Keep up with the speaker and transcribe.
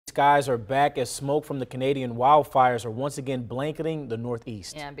Skies are back as smoke from the Canadian wildfires are once again blanketing the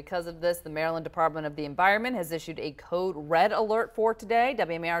Northeast. And because of this, the Maryland Department of the Environment has issued a code red alert for today.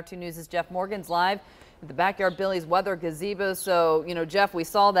 WMAR 2 News' Jeff Morgan's live at the Backyard Billy's weather gazebo. So, Jeff, we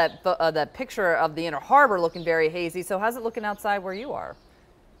saw that picture of the Inner Harbor looking very hazy. So how's it looking outside where you are?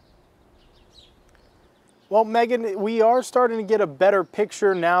 Well, Megan, we are starting to get a better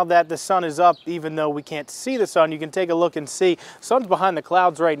picture now that the sun is up. Even though we can't see the sun, you can take a look and see sun's behind the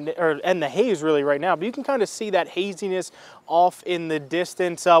clouds and the haze really right now. But you can kind of see that haziness off in the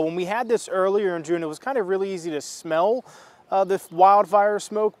distance. When we had this earlier in June, it was kind of really easy to smell the wildfire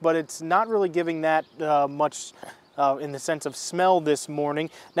smoke, but it's not really giving that much in the sense of smell this morning.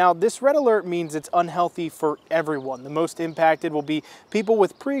 Now, this red alert means it's unhealthy for everyone. The most impacted will be people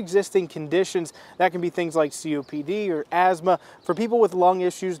with pre-existing conditions. That can be things like COPD or asthma. For people with lung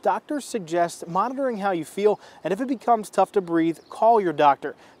issues, doctors suggest monitoring how you feel, and if it becomes tough to breathe, call your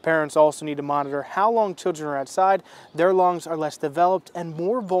doctor. Parents also need to monitor how long children are outside. Their lungs are less developed and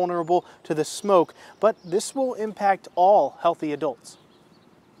more vulnerable to the smoke, but this will impact all healthy adults.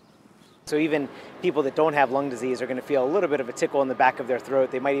 So even people that don't have lung disease are going to feel a little bit of a tickle in the back of their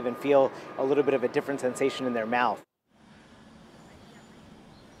throat. They might even feel a little bit of a different sensation in their mouth.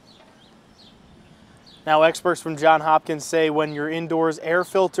 Now, experts from Johns Hopkins say when you're indoors, air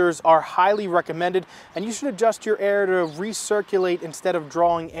filters are highly recommended, and you should adjust your air to recirculate instead of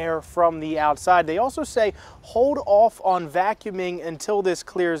drawing air from the outside. They also say hold off on vacuuming until this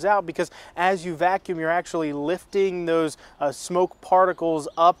clears out, because as you vacuum, you're actually lifting those smoke particles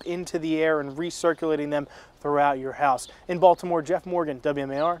up into the air and recirculating them throughout your house. In Baltimore, Jeff Morgan,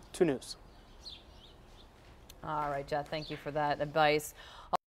 WMAR 2 News. All right, Jeff, thank you for that advice.